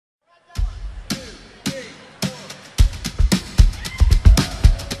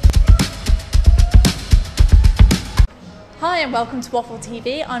and welcome to Waffle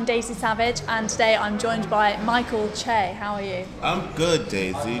TV. I'm Daisy Savage and today I'm joined by Michael Che. How are you? I'm good,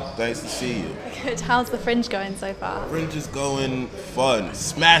 Daisy. Nice to see you. Good. How's the Fringe going so far? Fringe is going fun.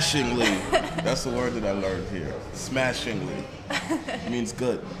 Smashingly. That's the word that I learned here. Smashingly. It means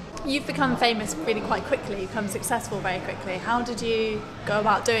good. You've become famous really quite quickly, become successful very quickly. How did you go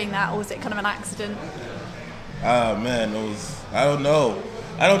about doing that, or was it kind of an accident? Ah, man, I don't know.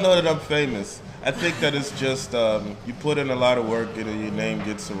 I don't know that I'm famous. I think that it's just, you put in a lot of work and your name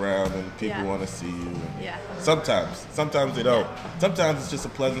gets around and people want to see you. Yeah. Sometimes they don't. Sometimes it's just a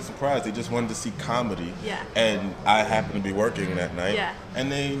pleasant surprise. They just wanted to see comedy. Yeah. And I happen to be working that night. Yeah.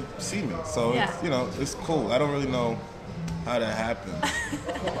 And they see me. So, it's cool. I don't really know how that happened.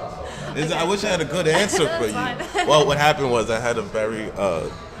 I wish I had a good answer for you. Fine. Well, what happened was I had a very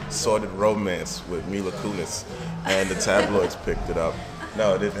sordid romance with Mila Kunis, and the tabloids picked it up.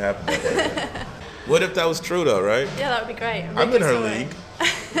 No, it didn't happen that way. What if that was true, though, right? Yeah, that would be great. I'm in her league.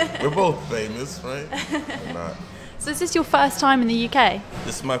 We're both famous, right? I'm not. So is this your first time in the UK?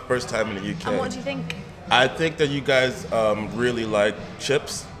 This is my first time in the UK. And what do you think? I think that you guys really like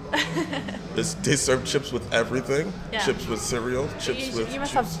chips. They serve chips with everything. Yeah. Chips with cereal. You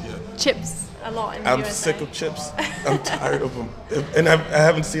must have chips a lot in the I'm USA. sick of chips. I'm tired of them. And I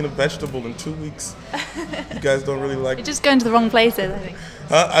haven't seen a vegetable in 2 weeks. You guys don't really like... You're just going to the wrong places, I think.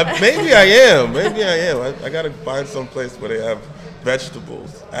 Maybe I am. I got to find some place where they have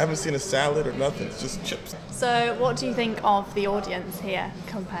vegetables. I haven't seen a salad or nothing. It's just chips. So what do you think of the audience here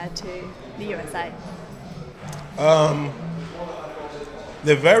compared to the USA?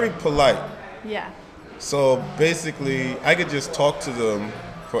 They're very polite. Yeah. So basically, I could just talk to them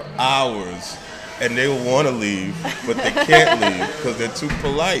for hours and they will want to leave, but they can't leave because they're too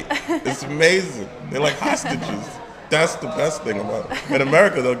polite. It's amazing. They're like hostages. That's the best thing about it. In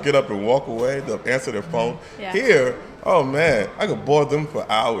America, they'll get up and walk away. They'll answer their phone. Yeah. Here, oh man, I could bore them for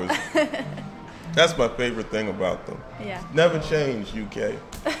hours. That's my favorite thing about them. Yeah. Never change, UK.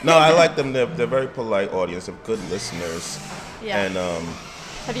 No, I like them. They're very polite audience. They're good listeners. Yeah. And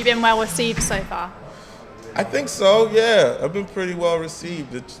have you been well received so far? I think so, yeah. I've been pretty well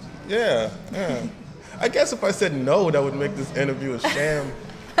received. Yeah. I guess if I said no, that would make this interview a sham.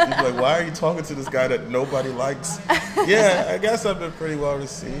 You'd be like, why are you talking to this guy that nobody likes? Yeah, I guess I've been pretty well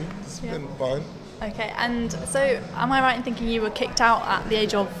received. It's been fun. Okay, and so am I right in thinking you were kicked out at the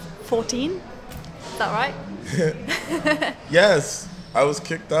age of 14? Is that right? Yes. I was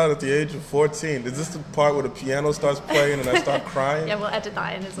kicked out at the age of 14. Is this the part where the piano starts playing and I start crying? Yeah, we'll edit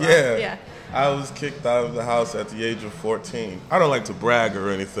that in as well. Yeah. I was kicked out of the house at the age of 14. I don't like to brag or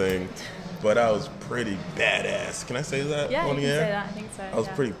anything, but I was pretty badass. Can I say that on the air? Yeah, you can say that. I think so. I was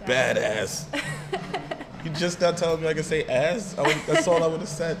pretty badass. You just not telling me I can say ass? That's all I would have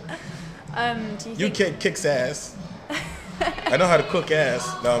said. You kicks ass. I know how to cook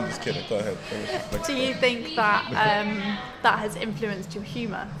ass. No, I'm just kidding. Go ahead. Do you think that that has influenced your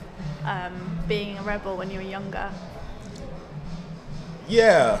humour, being a rebel when you were younger?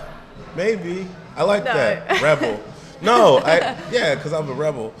 Yeah, maybe. I like that. Rebel. No, because I'm a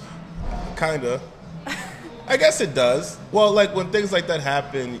rebel. Kinda. I guess it does. Well, like when things like that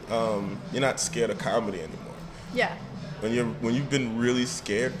happen, you're not scared of comedy anymore. Yeah. When you've been really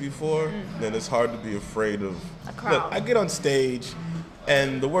scared before, then it's hard to be afraid of a crowd. Look, I get on stage,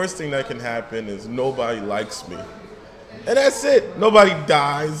 and the worst thing that can happen is nobody likes me, and that's it. Nobody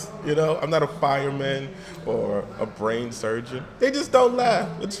dies. I'm not a fireman or a brain surgeon. They just don't laugh.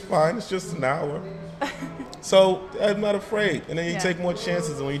 It's fine. It's just an hour. So I'm not afraid. And then you take more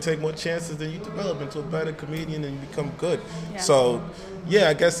chances, and when you take more chances, then you develop into a better comedian and you become good. Yeah. So,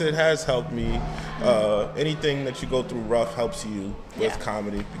 I guess it has helped me. Anything that you go through rough helps you with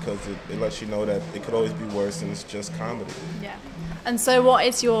comedy because it lets you know that it could always be worse and it's just comedy. Yeah. And so what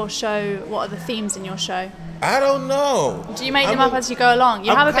is your show? What are the themes in your show? I don't know. Do you make them up as you go along?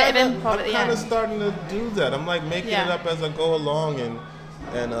 You have a bit of improv at the end. I'm kind of starting to do that. I'm like making it up as I go along and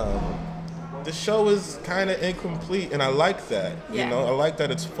the show is kind of incomplete, and I like that. I like that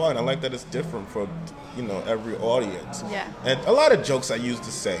it's fun. I like that it's different for, every audience. Yeah. And a lot of jokes I used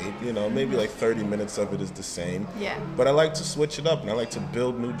to say, maybe like 30 minutes of it is the same. Yeah. But I like to switch it up, and I like to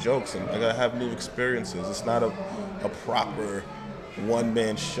build new jokes, and I gotta have new experiences. It's not a proper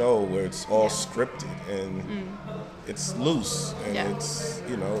one-man show where it's all scripted and it's loose and it's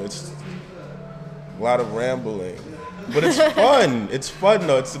it's a lot of rambling. But it's fun. It's fun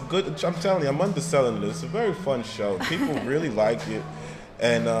though. It's a good. I'm telling you, I'm underselling it. It's a very fun show. People really like it,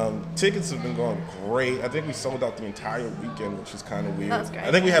 and tickets have been going great. I think we sold out the entire weekend, which is kind of weird. That's great.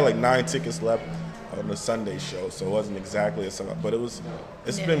 I think we had like 9 tickets left. on the Sunday show, so it wasn't exactly a song, but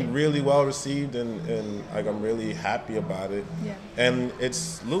it's been really well received, and like I'm really happy about it. Yeah. And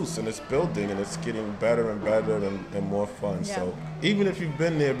it's loose and it's building and it's getting better and better and more fun. Yeah. So even if you've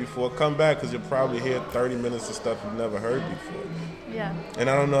been there before, come back, because you'll probably hear 30 minutes of stuff you've never heard before. Yeah. And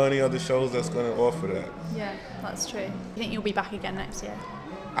I don't know any other shows that's going to offer that. Yeah, that's true. You think you'll be back again next year?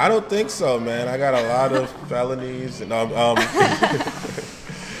 I don't think so, man. I got a lot of felonies, and I want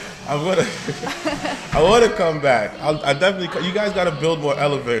to come back. I definitely. You guys got to build more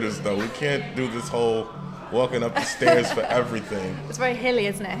elevators, though. We can't do this whole walking up the stairs for everything. It's very hilly,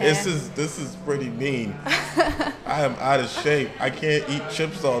 isn't it? Here? This is pretty mean. I am out of shape. I can't eat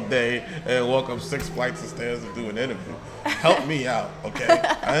chips all day and walk up 6 flights of stairs to do an interview. Help me out, okay?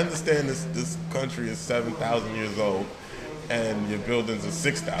 I understand this country is 7,000 years old, and your buildings are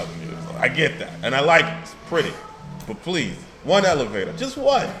 6,000 years old. I get that, and I like it. It's pretty, but please. One elevator, just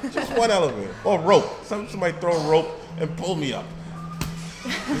one elevator, or rope. Somebody throw a rope and pull me up.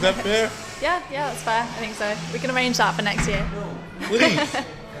 Is that fair? Yeah, that's fair. I think so. We can arrange that for next year. Please.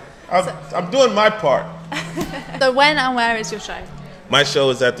 I'm doing my part. So when and where is your show? My show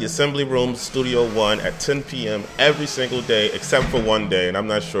is at the Assembly Room, Studio 1 at 10 p.m. every single day, except for one day, and I'm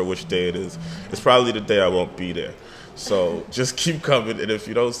not sure which day it is. It's probably the day I won't be there. So just keep coming, and if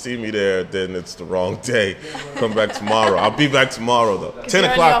you don't see me there, then it's the wrong day. Come back tomorrow. I'll be back tomorrow, though. 10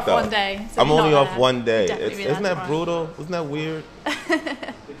 o'clock, though. One day, so I'm only off one day. Isn't that brutal? Isn't that weird?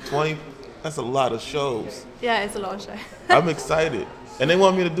 20, that's a lot of shows. Yeah, it's a lot of shows. I'm excited. And they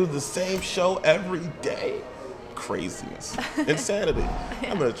want me to do the same show every day. Craziness. Insanity.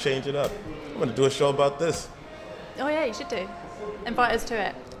 I'm going to change it up. I'm going to do a show about this. Oh, yeah, you should do. Invite us to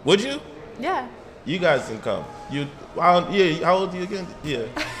it. Would you? Yeah. You guys can come. How old are you again? Yeah.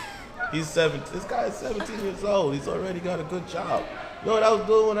 He's 17. This guy is 17 years old. He's already got a good job. You know what I was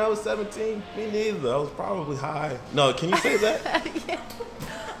doing when I was 17? Me neither. I was probably high. No, can you say that? Yeah.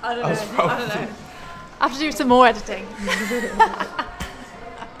 I don't know. I have to do some more editing.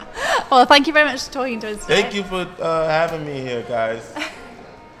 Well, thank you very much for talking to us today. Thank you for having me here, guys.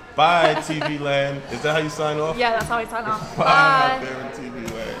 Bye, TV Land. Is that how you sign off? Yeah, that's how we sign off. Bye, my favorite TV.